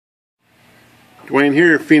Dwayne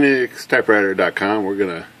here, PhoenixTypewriter.com. We're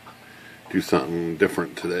going to do something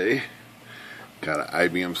different today. Got an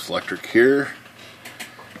IBM Selectric here,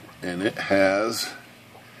 and it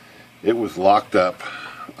was locked up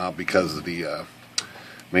because of the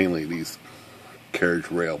mainly these carriage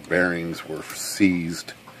rail bearings were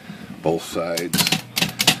seized, both sides.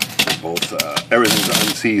 Everything's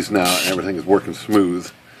unseized now, and everything is working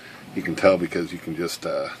smooth. You can tell because you can just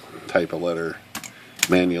type a letter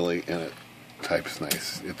manually, and it types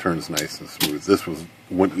nice. It turns nice and smooth. This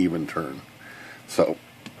wouldn't even turn. So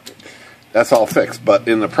that's all fixed. But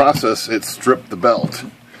in the process, it stripped the belt,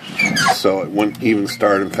 so it wouldn't even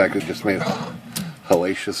start. In fact, it just made a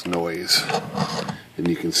hellacious noise. And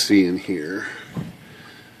you can see in here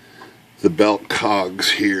the belt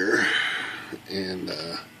cogs here, and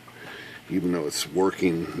even though it's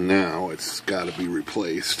working now, it's got to be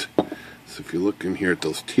replaced. So if you look in here at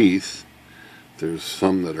those teeth, there's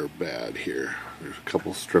some that are bad here. There's a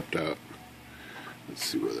couple stripped out. Let's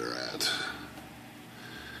see where they're at.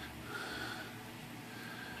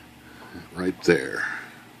 Right there.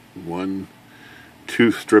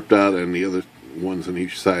 Two stripped out, and the other ones on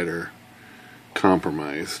each side are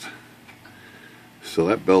compromised. So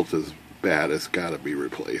that belt is bad. It's got to be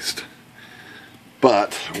replaced.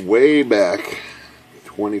 But way back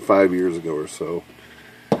 25 years ago or so,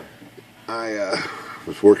 I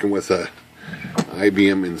was working with a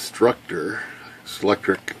IBM instructor,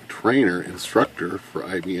 Selectric trainer instructor for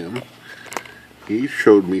IBM. He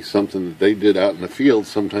showed me something that they did out in the field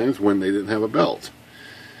sometimes when they didn't have a belt.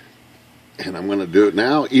 And I'm going to do it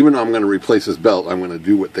now. Even though I'm going to replace this belt, I'm going to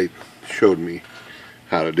do what they showed me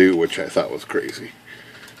how to do, which I thought was crazy.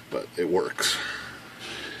 But it works.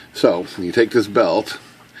 So, you take this belt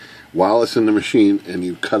while it's in the machine and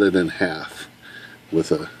you cut it in half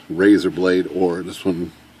with a razor blade, or this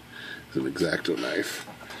one is an X-Acto knife.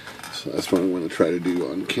 So that's what I'm going to try to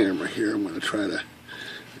do on camera here. I'm going to try to,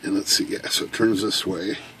 and let's see, yeah, so it turns this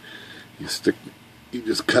way. You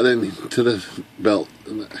just cut into the belt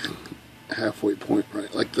in the halfway point,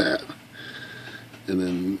 right, like that. And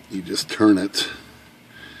then you just turn it,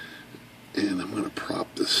 and I'm going to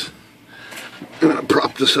prop this. I'm going to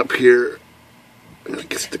prop this up here. I'm going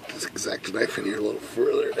to stick this X-Acto knife in here a little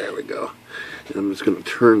further. There we go. And I'm just going to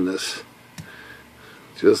turn this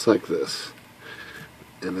just like this.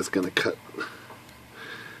 And it's going to cut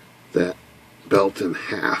that belt in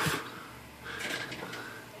half.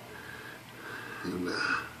 And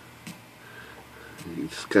you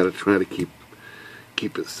just got to try to keep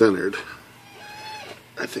it centered.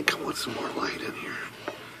 I think I want some more light in here.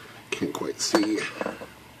 Can't quite see.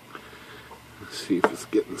 Let's see if it's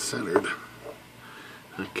getting centered.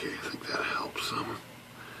 Okay, I think that helps some.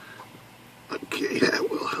 Okay, that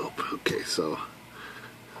will help. Okay, so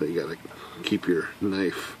you gotta keep your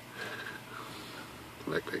knife.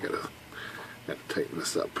 Like I gotta tighten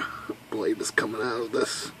this up. The blade is coming out of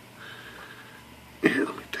this. Here,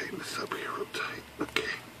 let me tighten this up here real tight.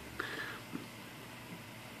 Okay.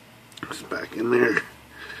 It's back in there,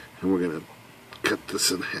 and we're gonna cut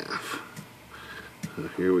this in half.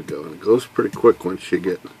 Here we go, and it goes pretty quick once you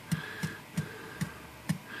get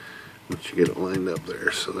it lined up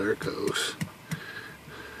there. So there it goes.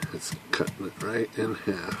 It's cutting it right in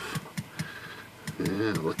half.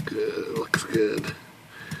 Yeah, look good. Looks good.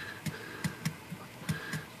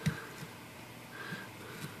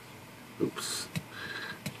 Oops.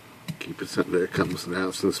 Keep it centered. There it comes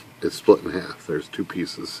now. Since it's split in half, there's two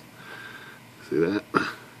pieces. See that?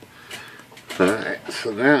 Alright,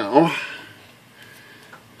 so now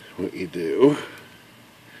what you do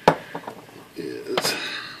is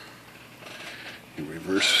you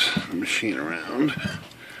reverse the machine around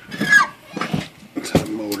to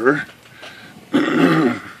the motor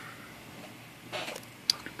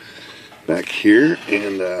back here,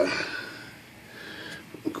 and we'll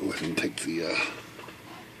go ahead and take the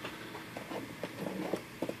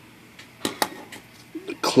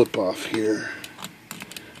clip off here.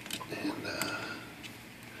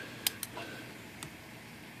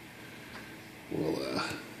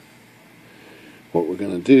 What we're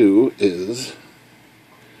going to do is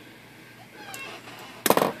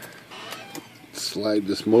slide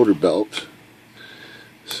this motor belt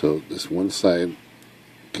so this one side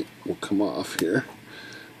will come off here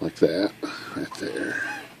like that, right there.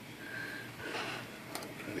 I'm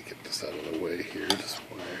trying to get this out of the way here, this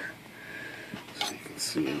wire, so you can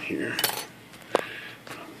see in here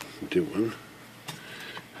what I'm doing.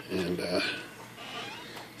 And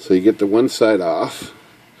so you get the one side off,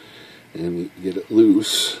 and you get it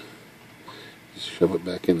loose, just shove it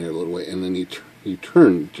back in there a little way, and then you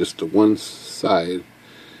turn just to one side,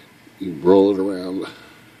 you roll it around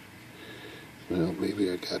Well, maybe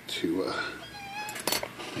I got to,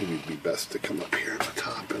 maybe it'd be best to come up here on the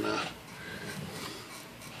top and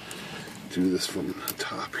do this from the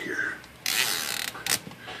top here.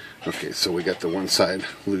 Okay, so we got the one side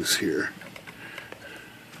loose here.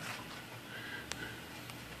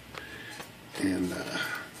 And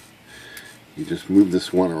you just move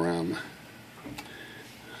this one around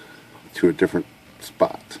to a different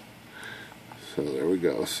spot. So there we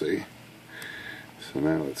go, see? So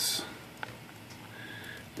now it's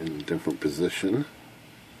in a different position.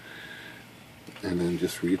 And then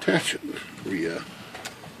just reattach it.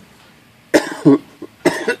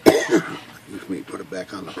 Excuse me, put it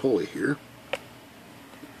back on the pulley here.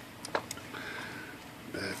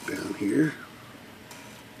 Back down here.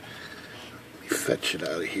 Let me fetch it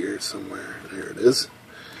out of here somewhere. There it is.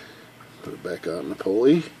 Put it back on the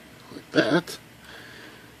pulley, like that.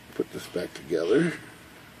 Put this back together.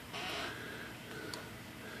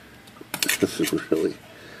 This is really,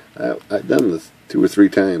 I've done this 2 or 3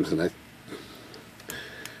 times, and I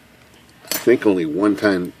think only one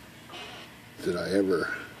time did I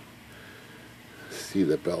ever see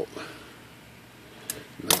the belt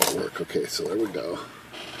not work. Okay, so there we go.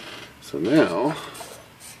 So now,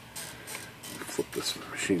 flip this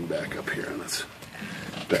machine back up here on its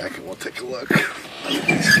back, and we'll take a look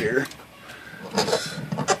underneath here.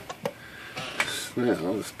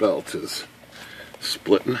 Now this belt is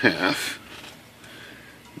split in half,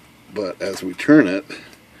 but as we turn it,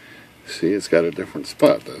 see, it's got a different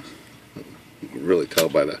spot. You can really tell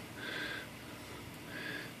by the...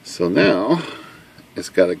 So now it's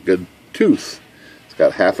got a good tooth. It's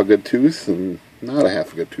got half a good tooth and not a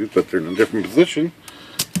half a good tooth, but they're in a different position,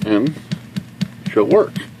 and she'll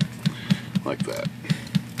work like that.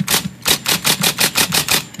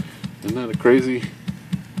 Isn't that a crazy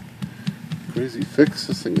fix?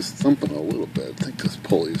 This thing is thumping a little bit. I think this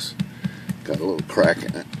pulley's got a little crack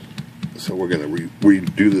in it. So we're going to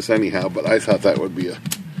redo this anyhow, but I thought that would be a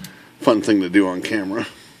fun thing to do on camera.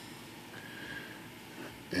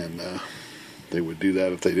 And they would do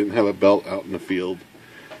that if they didn't have a belt out in the field.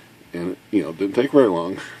 And you know, it didn't take very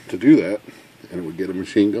long to do that, and it would get a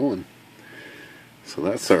machine going. So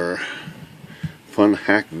that's our fun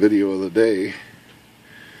hack video of the day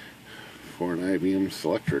for an IBM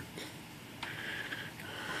Selectric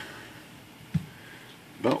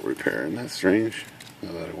belt repair. Isn't that strange?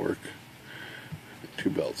 How that'll work. 2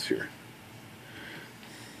 belts here.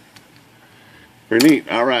 Very neat.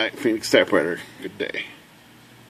 Alright, Phoenix Typewriter. Good day.